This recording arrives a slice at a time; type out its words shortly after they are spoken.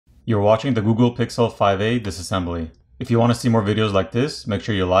You're watching the Google Pixel 5a disassembly. If you want to see more videos like this, make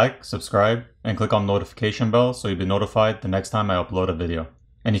sure you like, subscribe, and click on the notification bell so you'll be notified the next time I upload a video.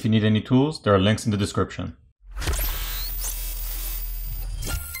 And if you need any tools, there are links in the description.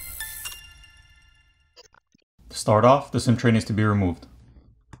 To start off, the SIM tray needs to be removed.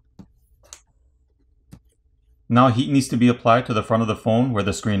 Now heat needs to be applied to the front of the phone where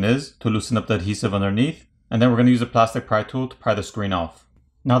the screen is to loosen up the adhesive underneath, and then we're going to use a plastic pry tool to pry the screen off.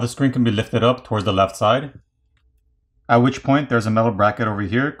 Now the screen can be lifted up towards the left side, at which point there's a metal bracket over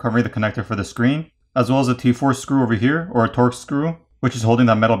here covering the connector for the screen, as well as a T4 screw over here, or a Torx screw, which is holding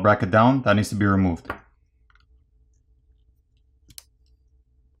that metal bracket down that needs to be removed.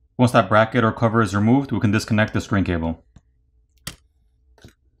 Once that bracket or cover is removed, we can disconnect the screen cable.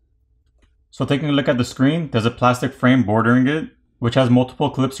 So taking a look at the screen, there's a plastic frame bordering it, which has multiple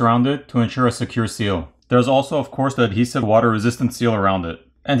clips around it to ensure a secure seal. There's also, of course, the adhesive water-resistant seal around it.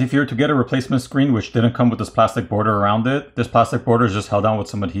 And if you were to get a replacement screen which didn't come with this plastic border around it, this plastic border is just held down with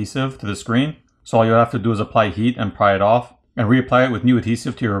some adhesive to the screen. So all you have to do is apply heat and pry it off, and reapply it with new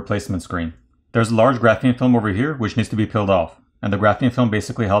adhesive to your replacement screen. There's a large graphene film over here which needs to be peeled off, and the graphene film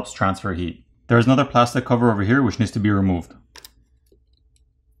basically helps transfer heat. There's another plastic cover over here which needs to be removed.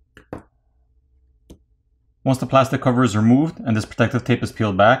 Once the plastic cover is removed and this protective tape is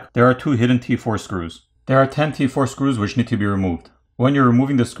peeled back, there are two hidden T4 screws. There are 10 T4 screws which need to be removed. When you're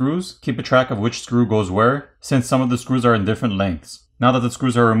removing the screws, keep a track of which screw goes where, since some of the screws are in different lengths. Now that the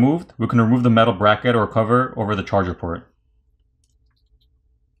screws are removed, we can remove the metal bracket or cover over the charger port.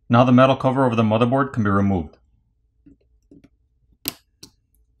 Now the metal cover over the motherboard can be removed.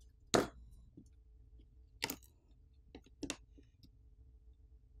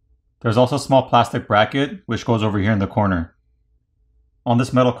 There's also a small plastic bracket which goes over here in the corner. On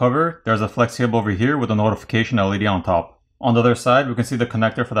this metal cover, there's a flex cable over here with a notification LED on top. On the other side, we can see the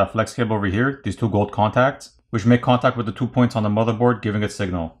connector for that flex cable over here, these two gold contacts, which make contact with the 2 points on the motherboard, giving it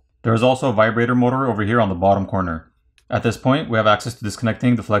signal. There is also a vibrator motor over here on the bottom corner. At this point, we have access to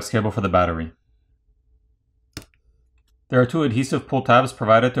disconnecting the flex cable for the battery. There are two adhesive pull tabs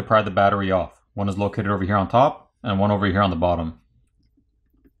provided to pry the battery off. One is located over here on top, and one over here on the bottom.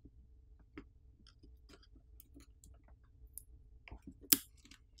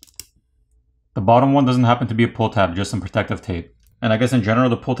 The bottom one doesn't happen to be a pull tab, just some protective tape. And I guess in general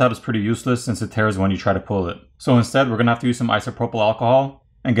the pull tab is pretty useless since it tears when you try to pull it. So instead we're going to have to use some isopropyl alcohol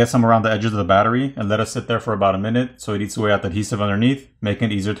and get some around the edges of the battery and let it sit there for about a minute so it eats away at the adhesive underneath,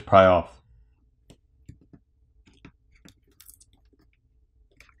 making it easier to pry off.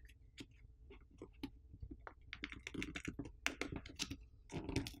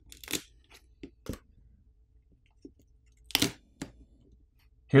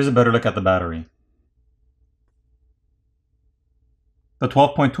 Here's a better look at the battery. The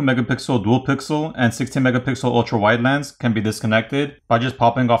 12.2 megapixel dual pixel and 16 megapixel ultra wide lens can be disconnected by just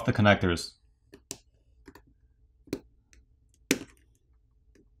popping off the connectors.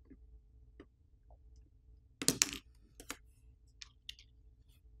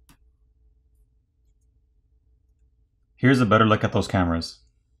 Here's a better look at those cameras.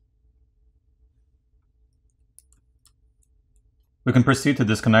 We can proceed to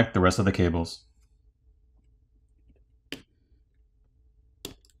disconnect the rest of the cables.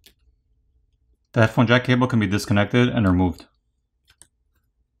 The headphone jack cable can be disconnected and removed.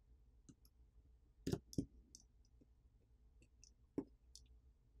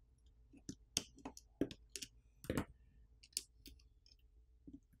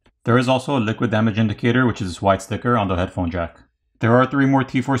 There is also a liquid damage indicator, which is this white sticker on the headphone jack. There are 3 more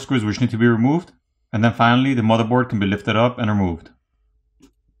T4 screws which need to be removed. And then finally, the motherboard can be lifted up and removed.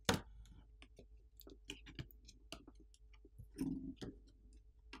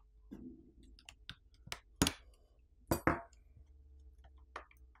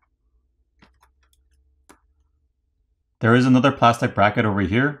 There is another plastic bracket over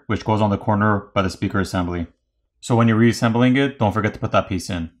here, which goes on the corner by the speaker assembly. So when you're reassembling it, don't forget to put that piece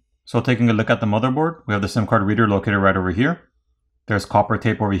in. So taking a look at the motherboard, we have the SIM card reader located right over here. There's copper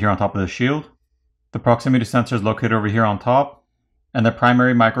tape over here on top of the shield. The proximity sensor is located over here on top, and the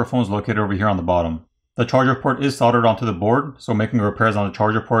primary microphone is located over here on the bottom. The charger port is soldered onto the board, so making repairs on the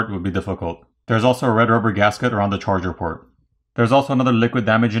charger port would be difficult. There's also a red rubber gasket around the charger port. There's also another liquid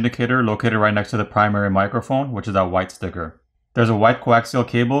damage indicator located right next to the primary microphone, which is that white sticker. There's a white coaxial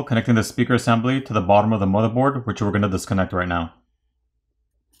cable connecting the speaker assembly to the bottom of the motherboard, which we're going to disconnect right now.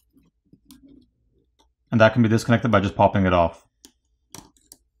 And that can be disconnected by just popping it off.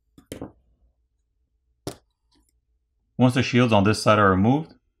 Once the shields on this side are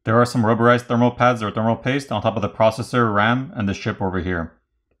removed, there are some rubberized thermal pads or thermal paste on top of the processor, RAM, and the chip over here.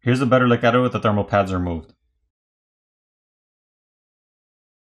 Here's a better look at it with the thermal pads removed.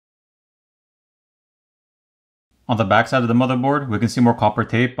 On the back side of the motherboard, we can see more copper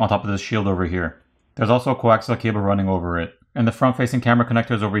tape on top of this shield over here. There's also a coaxial cable running over it. And the front-facing camera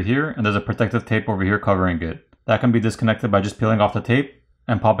connector is over here, and there's a protective tape over here covering it. That can be disconnected by just peeling off the tape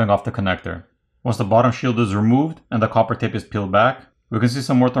and popping off the connector. Once the bottom shield is removed and the copper tape is peeled back, we can see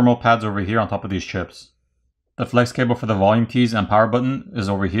some more thermal pads over here on top of these chips. The flex cable for the volume keys and power button is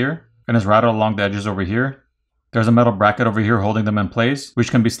over here, and is routed along the edges over here. There's a metal bracket over here holding them in place,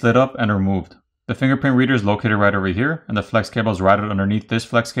 which can be slid up and removed. The fingerprint reader is located right over here, and the flex cable is routed underneath this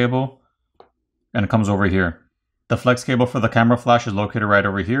flex cable, and it comes over here. The flex cable for the camera flash is located right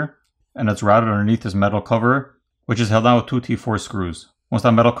over here, and it's routed underneath this metal cover, which is held down with two T4 screws. Once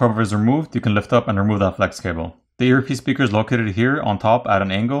that metal cover is removed, you can lift up and remove that flex cable. The earpiece speaker is located here on top at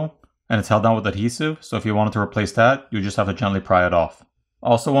an angle, and it's held down with adhesive, so if you wanted to replace that, you just have to gently pry it off.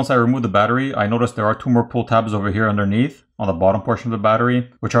 Also, once I remove the battery, I noticed there are two more pull tabs over here underneath, on the bottom portion of the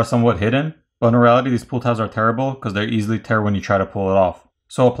battery, which are somewhat hidden, but in reality these pull tabs are terrible because they easily tear when you try to pull it off.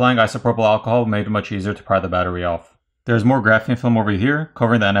 So applying isopropyl alcohol made it much easier to pry the battery off. There's more graphene film over here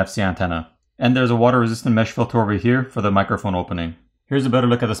covering the NFC antenna. And there's a water resistant mesh filter over here for the microphone opening. Here's a better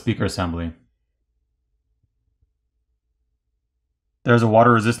look at the speaker assembly. There's a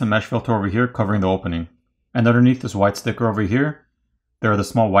water resistant mesh filter over here covering the opening. And underneath this white sticker over here, there are the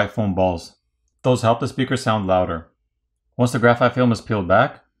small white foam balls. Those help the speaker sound louder. Once the graphite film is peeled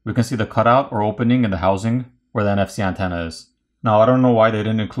back, we can see the cutout or opening in the housing where the NFC antenna is. Now I don't know why they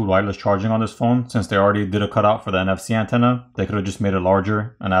didn't include wireless charging on this phone, since they already did a cutout for the NFC antenna. They could have just made it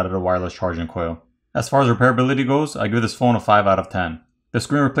larger and added a wireless charging coil. As far as repairability goes, I give this phone a 5 out of 10. The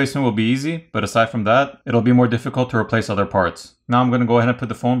screen replacement will be easy, but aside from that, it'll be more difficult to replace other parts. Now I'm going to go ahead and put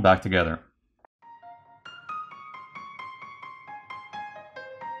the phone back together.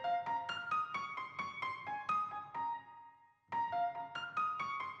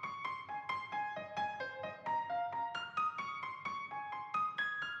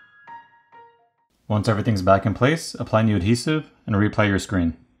 Once everything's back in place, apply new adhesive and reapply your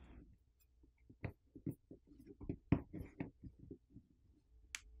screen.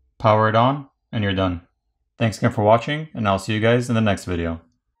 Power it on, and you're done. Thanks again for watching, and I'll see you guys in the next video.